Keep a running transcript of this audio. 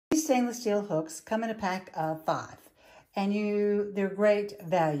stainless steel hooks come in a pack of 5. And they're great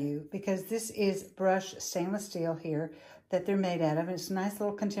value because this is brushed stainless steel here that they're made out of. And it's a nice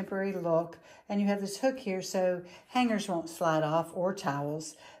little contemporary look. And you have this hook here so hangers won't slide off or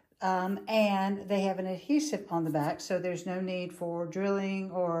towels. And they have an adhesive on the back, so there's no need for drilling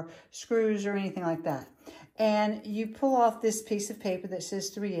or screws or anything like that. And you pull off this piece of paper that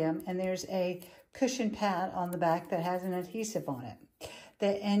says 3M, and there's a cushion pad on the back that has an adhesive on it.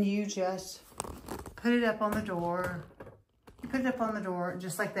 And you just put it up on the door. You put it up on the door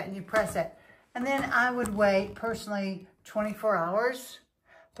just like that, and you press it. And then I would wait, personally, 24 hours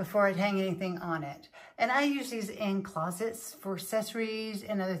before I'd hang anything on it. And I use these in closets for accessories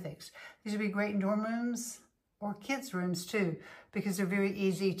and other things. These would be great in dorm rooms or kids' rooms too, because they're very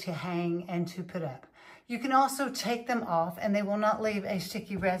easy to hang and to put up. You can also take them off and they will not leave a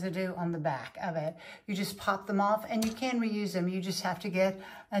sticky residue on the back of it. You just pop them off and you can reuse them. You just have to get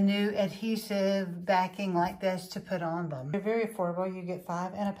a new adhesive backing like this to put on them. They're very affordable. You get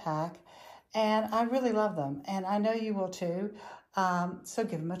 5 in a pack and I really love them and I know you will too. So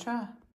give them a try.